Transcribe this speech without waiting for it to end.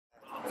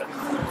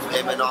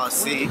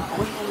Mnrcuk.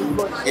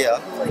 Yeah,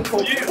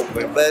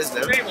 we're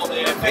Muslim. Hear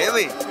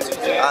me?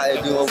 I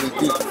do what we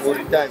do all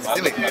the time.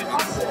 See me?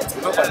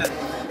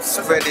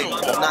 Spreading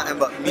nothing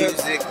but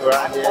music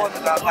around here. I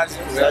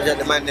got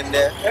the man in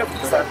there.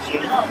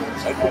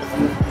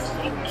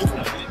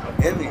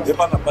 Hear me? A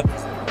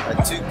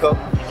 2 cup.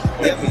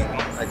 Hear me?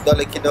 A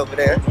dollar kid over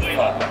there.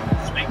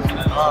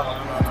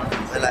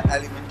 And like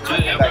Ali,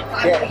 like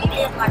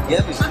yeah.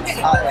 Hear me?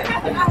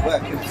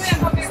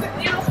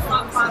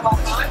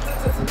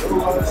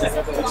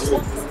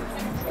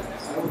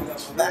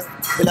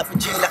 Fill up a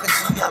G like a G,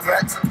 I'm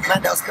rat.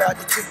 Man, that was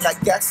crowded too like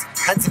gas.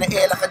 Hands in the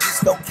air like I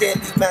just don't care.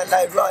 Leave man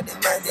like Rodden,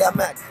 man, they are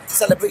mad.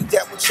 Celebrate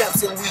that with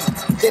champs and weed.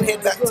 Then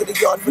head back to the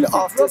yard for the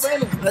afters.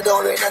 And I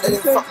don't rate none of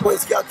them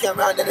fuckboys. Girl came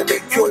around and they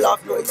make pure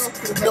laugh noise.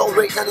 Don't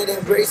rate none of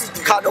them brace.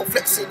 Car don't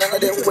flex in none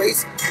of them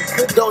ways.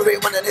 Don't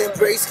rate one of them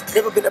brace.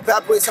 Never been a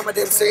bad boy, some of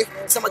them say.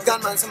 Some are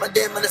gunman, some of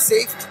them on the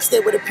safe. Stay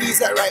with the P's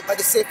that right by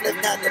the safe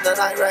left hand and the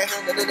right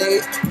hand and the day.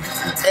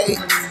 Hey,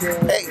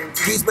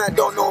 these men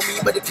don't know me,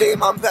 but they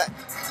claim I'm back.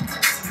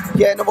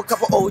 Yeah, know a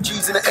couple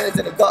OGs in the ends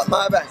and they got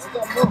my back.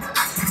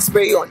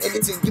 Spray on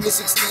anything, give me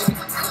 16.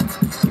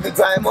 Give me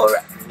Grime or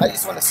rap. I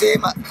just wanna say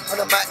my on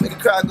the mic with the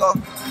crowd go.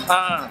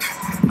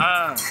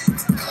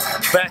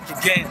 Back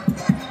again.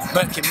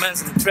 Murky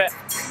man's in the trap.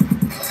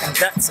 And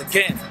that's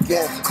again.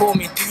 Yeah. Call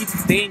me deep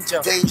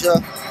danger.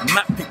 Danger.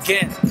 Map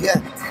again.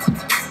 Yeah.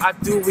 I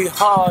do it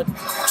hard,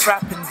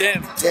 trapping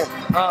them. Yeah.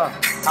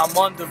 I'm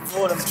on the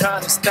road, I'm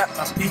trying to stack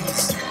my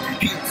peas.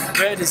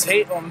 Brothers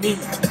hate on me,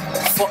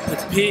 fuck the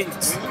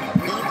pigs.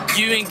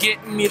 You ain't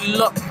getting me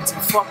locked in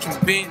fucking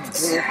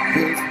bins.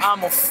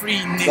 I'm a free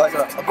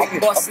nigga, I'm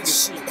busting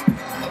shit.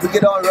 We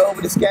get on road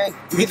with this gang,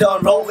 we get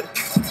on road with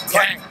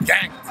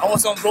gang. I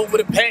was on road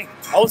with a bang.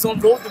 I was on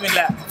road doing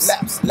laps.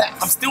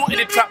 Laps. I'm still in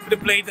the trap with the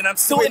blade and I'm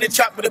still in the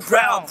trap with the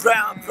brown.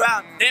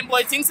 Them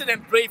boy thinks of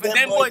them brave and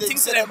them boy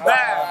thinks of them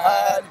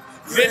bad.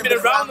 You ain't been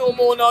around no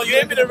more now, you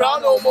ain't been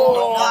around no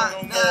more.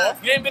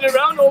 You ain't been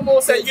around no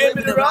more, say you ain't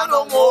been around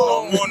no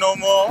more. No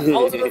more. I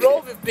was on the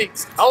road with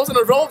Vicks, I was on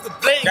the road with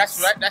Blades. That's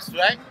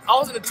right. I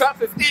was in the trap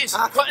with Ish,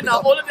 cutting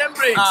out all of them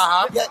bricks.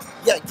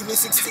 Yeah, give me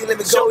 16, let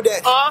me go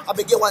there. I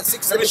been get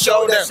 1-6, let me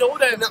show them.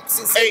 Been up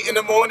since 8 in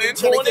the morning.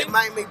 Trying to get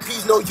mine, make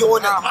peas, no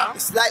yawning.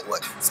 It's light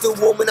work, still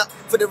warming up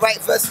for the right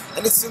verse,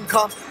 and it soon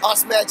come.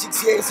 Ask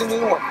Magic's, yeah, it's a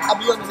new one. I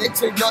be on the next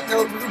train, not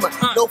no rumor.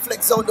 No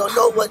flex zone, don't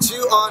know what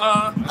you on.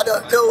 I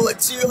don't know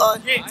what you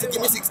on. So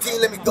give me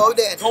 16, let me go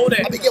there.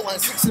 I be get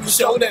 1-6, let me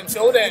show them.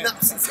 Been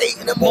up since 8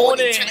 in the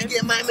morning. Trying to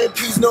get mine, make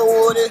peas, no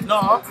warning.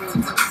 No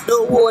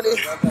warning.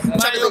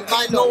 Trying to make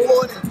mine, no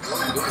warning.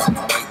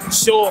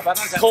 Sure,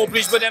 cold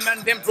breeze with them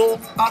and them bro.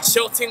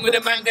 Shouting with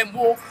them and them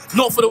war.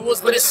 North of the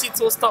woods where the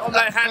shit all start, I'm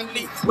like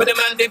Hanley. With them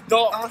and them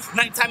dark.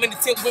 Nighttime in the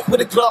tent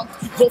with a Glock.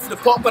 Go for the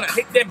park when I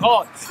hit them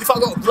hard. If I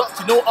got a Glock,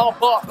 you know I'll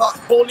bark.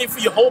 Bowling for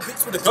your whole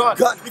bitch with a gun.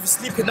 If you're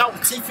sleeping out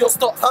with chief, you'll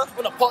stop.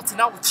 On a party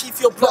now with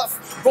chief, you'll bluff.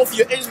 Go for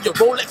your age with your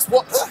Rolex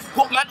watch.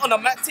 Got man on a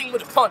mat ting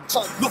with a punch.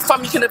 Look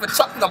fam, you can never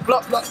chuck in a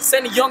block.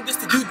 Send a young just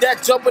to do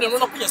that job when I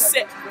run up in your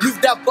set.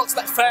 Move that box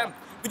like fam.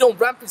 We don't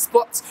ramp in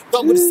spots,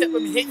 but with a set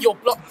when we hit your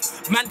block.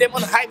 Man them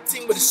on a hype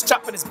ting with a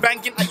strap and it's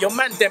banging, and your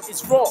man them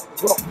is raw.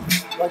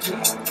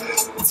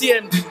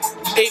 TMD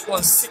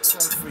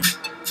 81613.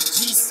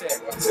 G-Set,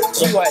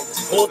 GY,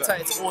 hold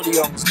tight to all the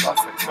youngs. Hold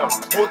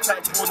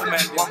tight to all the man.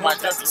 Hold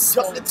tight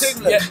to all the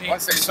thing. Get me?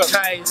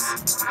 Guys,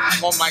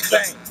 I'm on my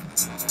bang.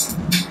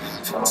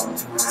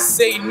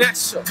 Say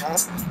Nasha.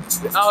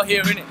 We're out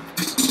here, innit?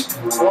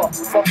 What?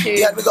 Fucking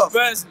yeah, we go.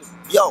 Burnsley.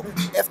 Yo,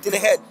 F to the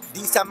head.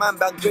 These time man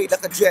bang great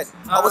like a dread.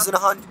 I was in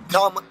 100,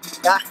 now I'm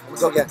we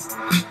go again.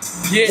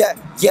 Yeah,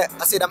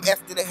 I said I'm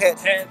F to the head.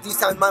 These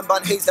time man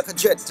bang haze like a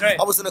dread.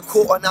 I was in a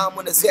quarter, now I'm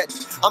on a Z.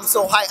 I'm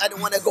so high, I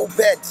don't wanna go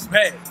bed.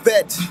 Certain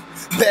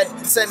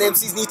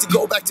MCs need to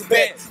go back to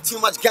bed. Too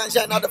much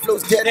ganja, now the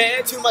flow's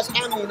dead. Too much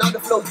ammo, now the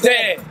flow's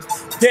dead.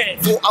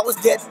 Thought I was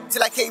dead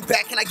till I came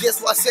back and I guess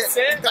what I said.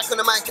 Back on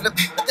the mic and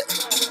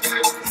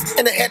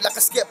in the head like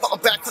a skip, but I'm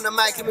back on the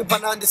mic and we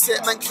bun on the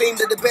set. Man claim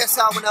that the best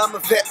out when I'm a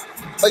vet.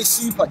 Hey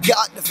super, get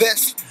out the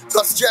vest,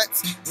 got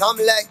straps, now I'm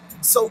like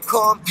so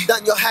calm,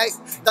 done your hype,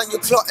 done your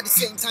clock at the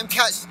same time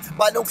cash.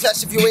 But I don't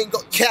clash if you ain't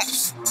got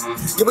cash.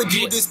 You would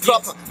do this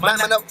proper, man,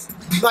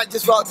 might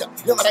just rock up.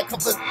 You know that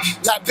couple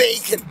like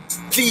bacon.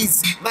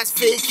 Please, man's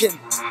faking.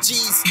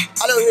 Jeez,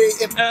 I don't rate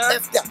him.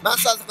 F that, man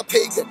sounds like a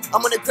pagan.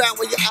 I'm on the ground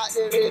when you're out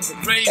there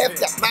raving. F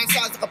that, man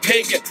sounds like a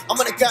pagan. I'm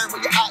on the ground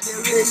when you're out there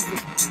raving.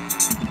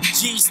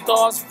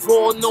 G-Stars,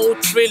 raw, no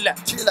trailer.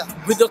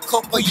 With a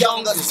couple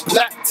youngers,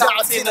 blacked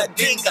out in a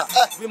dinger.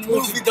 We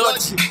movie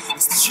dodgy.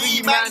 It's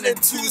 3 man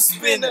and 2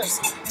 spinners.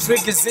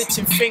 Triggers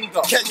itching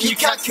finger. Can you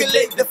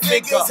calculate the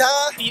figures,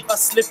 huh? Eat a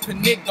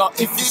slipping nigga.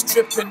 If you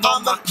stripping,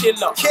 I'm a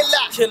killer.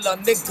 Killer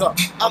nigga.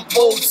 I'm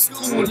old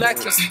school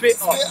like a spitter.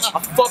 I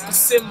fuck a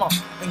simmer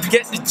and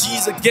get the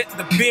G's or get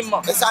the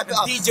bimmer.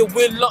 DJ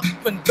will up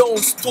and don't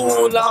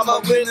stool. I'm a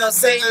winner,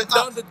 saying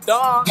down the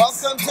dance.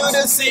 Welcome to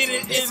the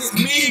city, it's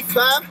me,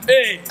 fam.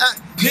 Hey,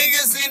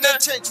 niggas in the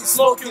trenches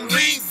smoking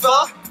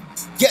reefer.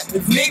 Get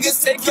if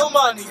niggas take your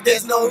money,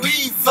 there's no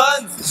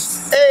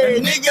refunds. Hey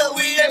nigga,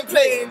 we ain't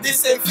playing,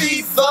 this ain't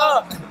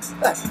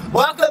FIFA.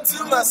 Welcome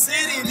to my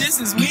city, this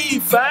is me,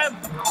 fam.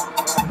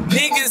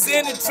 Niggas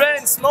in the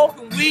trend,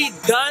 smoking weed,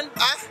 done.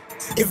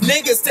 If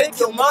niggas take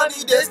your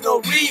money, there's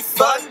no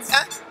refunds.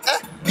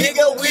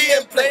 Nigga, we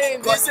ain't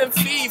playing, This ain't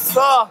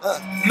FIFA.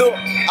 Look,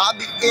 I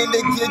be in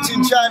the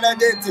kitchen tryna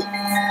get it.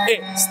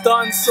 It's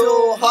done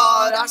so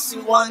hard, I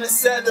should wanna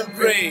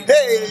celebrate.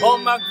 Hey,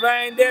 On my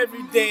grind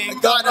every day,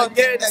 gotta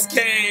get this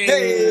cane.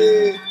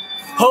 Hey,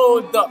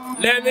 Hold up,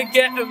 let me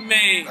get it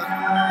made.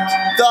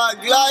 Dog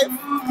life,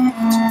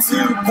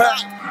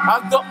 2-pack.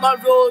 I got my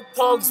road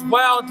dogs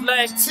wild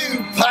like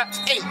 2-pack.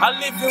 I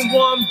live in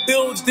one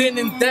building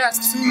and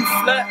that's 2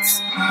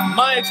 flats.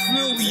 My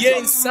crew, we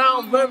ain't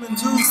sound wearing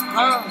loose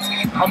pounds.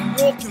 I'm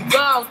walking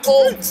round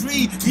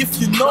O3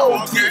 if you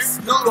know this.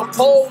 The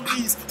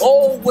police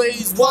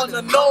always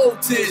wanna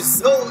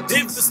notice.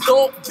 If the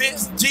Stoke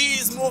bitch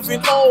G's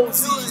moving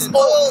O's.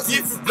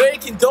 If you're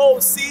breaking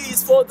those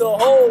C's for the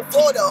whole.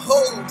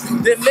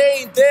 They're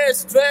laying their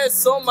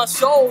stress on my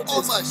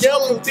shoulders. Yeah,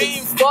 we're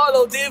being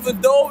followed even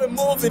though we're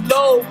moving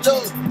low.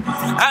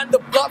 And the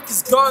block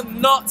is gone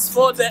nuts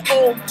for their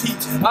own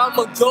peak.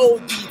 I'ma go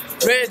deep,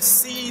 Red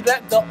Sea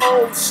like the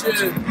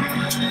ocean.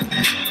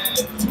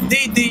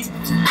 DD,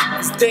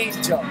 it's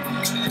danger.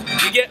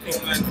 You get me?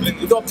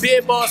 We got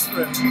beer bars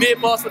for it, beer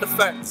bars for the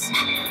fans.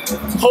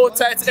 Hold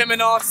tight to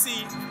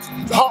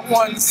Mnrcuk, Hot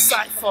One,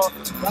 Cypher.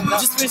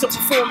 Just finish up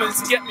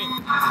performance, you get me?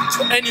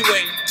 But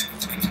anyway,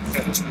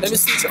 let me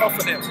switch it off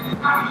for them.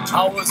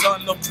 I was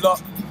on the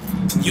block,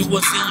 you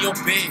was in your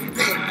bed.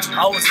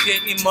 I was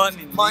getting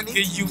money,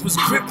 nigga, you was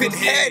gripping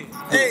head.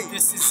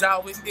 This is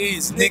how it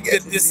is,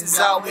 nigga, this is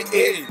how it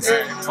is.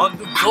 On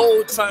the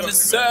go, trying to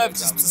serve,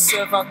 just to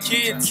serve our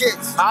kids.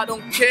 I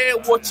don't care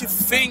what you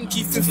think,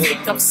 if you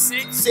think I'm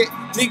sick.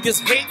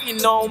 Niggas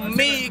hating on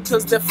me,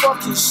 cause they're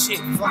fucking shit.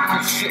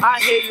 I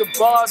hear your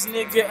bars,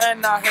 nigga,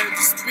 and I heard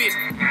you spit.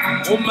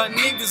 All my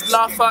niggas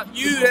laugh at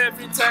you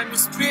every time you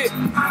spit.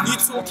 You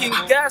talking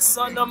gas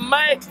on the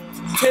mic,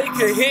 take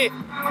a hit.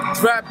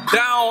 Drop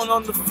down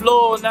on the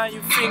floor, now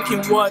you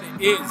thinking what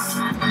it is.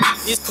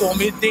 It's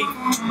comedy.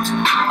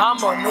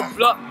 I'm on the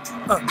block,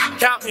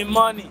 counting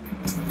money.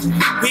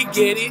 We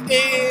get it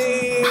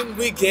in,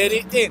 we get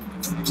it in.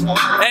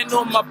 And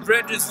all my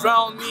brothers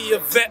round me are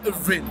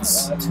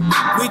veterans.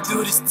 We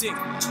do this thing,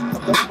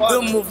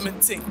 the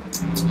movement thing,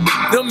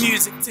 the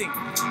music thing.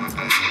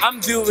 I'm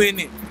doing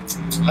it.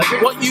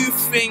 What you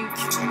think?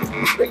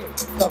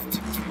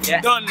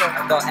 Yeah. Don't know.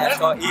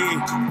 F.E.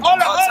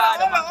 Hold on.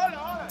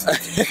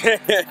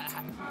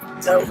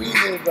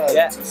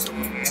 Yeah.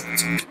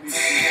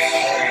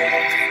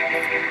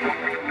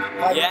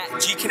 Yeah,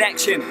 G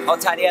Connection,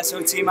 outside the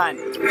SOT man.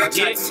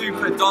 Yeah,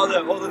 Super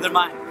Dollar, all of the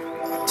man.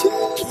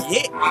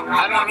 Yeah.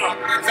 I don't know.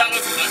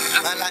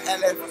 I like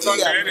LFT.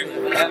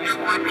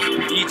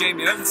 DJ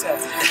Mnrcuk.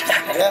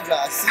 Yeah, bro, I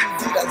see you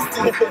do that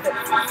still.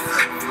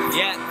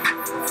 Yeah.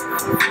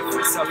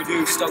 That's how we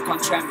do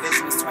Stoke-on-Trent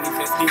business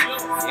 2015.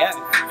 Yeah.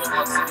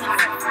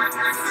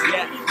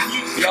 Yeah.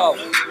 Yo.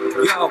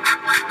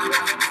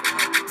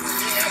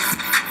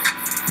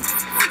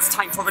 It's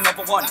time for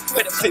another one.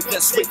 Better flip the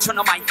switch on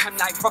the mic and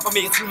like brother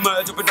me to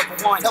murder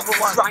another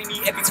one.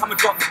 Grimy every time I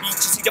drop the beat.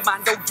 You see the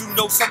man don't do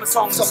no summer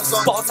songs.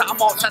 Bars that I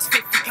march, that's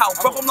 50 cal.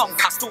 Brother I'm long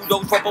past all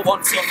those rubber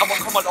ones. See, I won't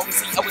come along,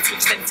 see, I will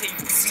switch them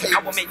tables. See, I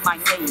will make my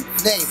name.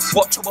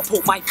 Watch how I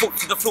put my foot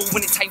to the floor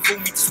when it's time for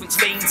me to switch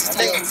lanes. It's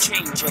time to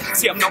change.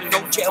 See, I'm not no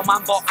jail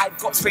man, but I've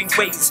got strange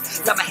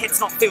ways. That my head's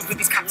not filled with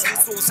these capital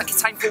stores. Like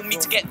it's time for me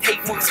to get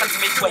paid more, it's time to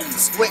make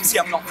waves. See,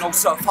 I'm not no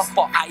surfer,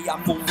 but I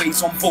am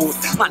always on board.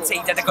 Man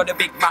say that I got a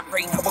big map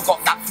brain, how I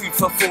got that food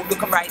for thought.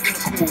 Look, I'm riding the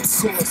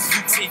course. You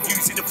say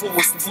using the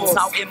force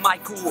now in my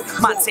core.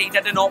 Man say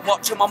that I'm not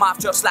watching my mouth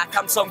just like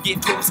I'm some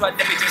get close, so let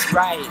me just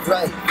ride. Be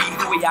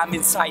the way I'm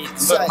inside,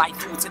 but my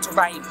thoughts into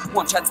rhyme.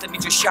 One chance, let me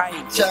just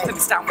shine. Let me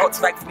stand what's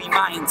right for me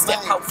mind.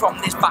 Step out from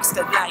this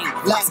bastard line.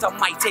 Master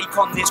my take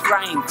on this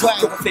grind.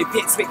 Go flip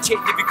it, switch it,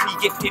 lyrically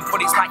gifted,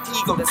 but it's like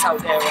ego that's out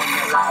there on the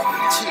line.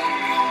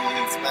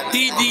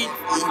 DD,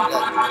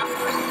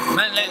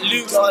 man like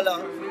Luke,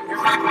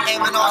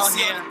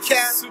 Mnrcuk,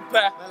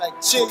 Super,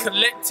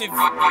 Collective,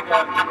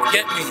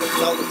 get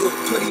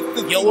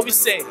me? Yo, what we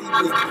say?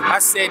 I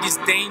said it's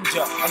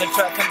danger on the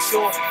track, I'm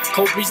sure.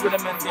 Cold breeze with the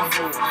man them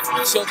roll,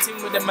 short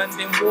team with the man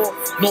them war.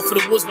 Not for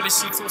the woods with the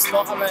sheets will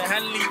start. I'm like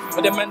Hanley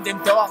with the man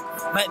them dark.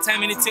 Night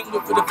time in the tank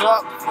with the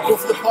Glock. Go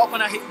for the park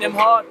when I hit them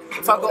hard.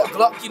 If I got a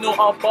Glock, you know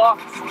I'll bark.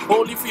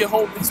 Holy for your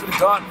whole bricks with a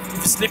gun. If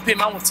you slip in,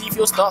 man will teeth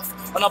your stuff.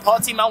 On a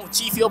party, man will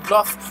chief your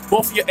bluff.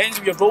 Both of your ends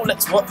with your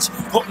Rolex watch.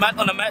 Put man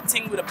on a mad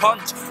ting with a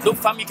punch. Look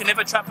fam, you can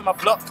never trap in my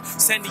block.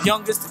 Send the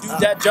youngest to do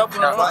that job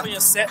when I run for your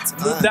set.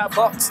 Move that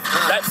box.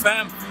 Like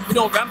fam, we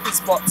don't ramping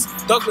spots.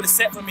 Dog with a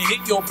set when we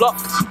hit your block.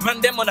 Man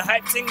them on a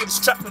hype ting with a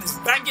strap when it's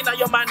banging at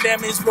your man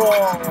them is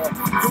wrong.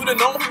 You wouldn't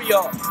know who we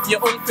are.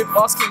 Your own quick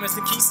asking where's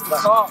the keys to the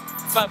car.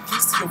 Fam,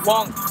 keys to your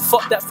wrong.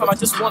 Fuck that fam, I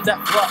just want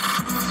that block.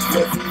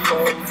 Let me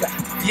roll that.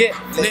 Yeah,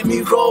 let me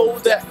roll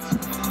that.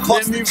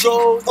 let me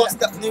roll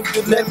that.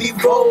 Nigga, let me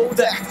roll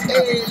that.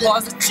 Hey,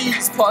 pause the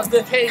cheese, pause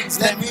the haze,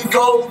 let me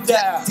roll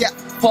that.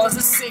 Pause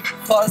the sick,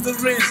 pause the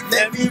wrist,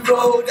 let me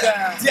roll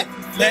that.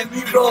 Let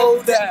me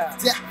roll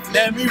that.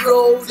 Let me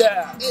roll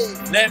that.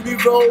 Let me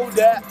roll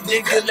that.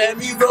 Nigga, let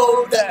me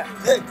roll that.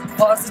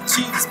 Pause the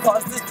cheese,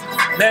 pause the.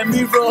 Let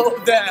me roll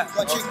that.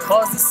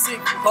 Pause the sick,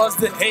 pause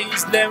the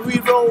haze, let me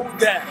roll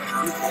that.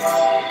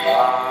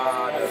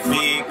 The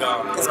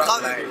vegan. It's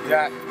coming. Like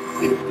that.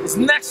 It's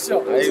next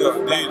shot. You gotta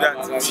do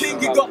that.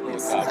 King, you got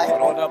this.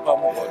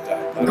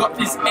 You got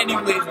this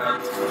anyway,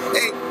 man.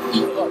 Hey.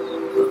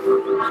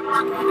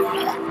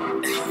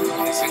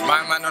 This is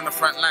my man on the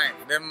front line.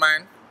 Them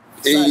man.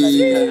 Hey.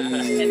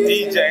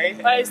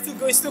 DJ. Hey,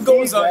 it still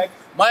goes on.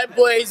 My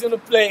boy is gonna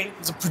play.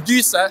 He's a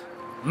producer.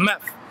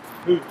 Math.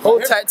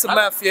 Hold tight to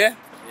Math, yeah?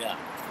 Yeah.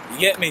 You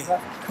get me?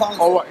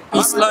 Oh, what?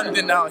 East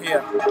London out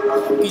here.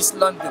 East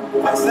London.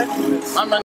 My man.